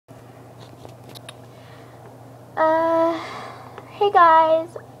Hey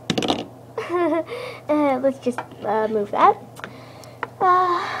guys. Let's just move that.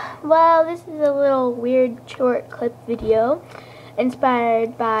 Well, this is a little weird short clip video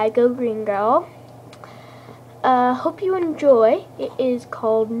inspired by Go Green Girl. Hope you enjoy. It is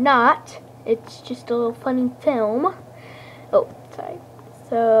called Not. It's just a little funny film. Oh, sorry.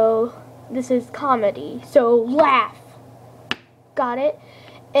 So, this is comedy. So, laugh. Got it?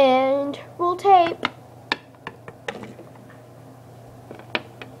 And roll tape.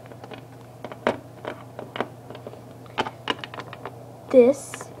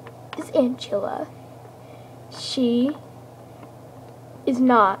 This is Antilla. She is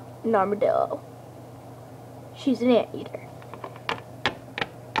not an armadillo. She's an anteater.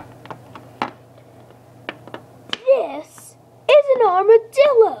 This is an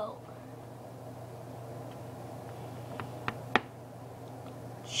armadillo.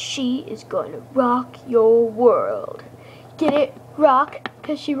 She is going to rock your world. Get it? Rock,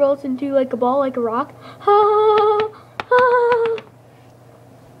 because she rolls into like a ball, like a rock. Ha ha.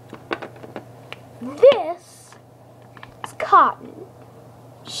 This is Cotton.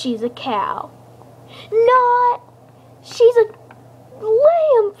 She's a cow. Not. She's a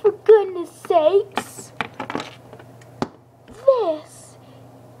lamb, for goodness sakes. This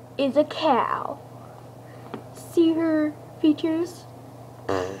is a cow. See her features?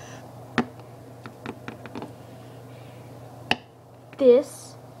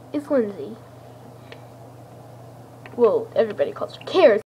 This is Lindsay. Well, everybody calls her Cares.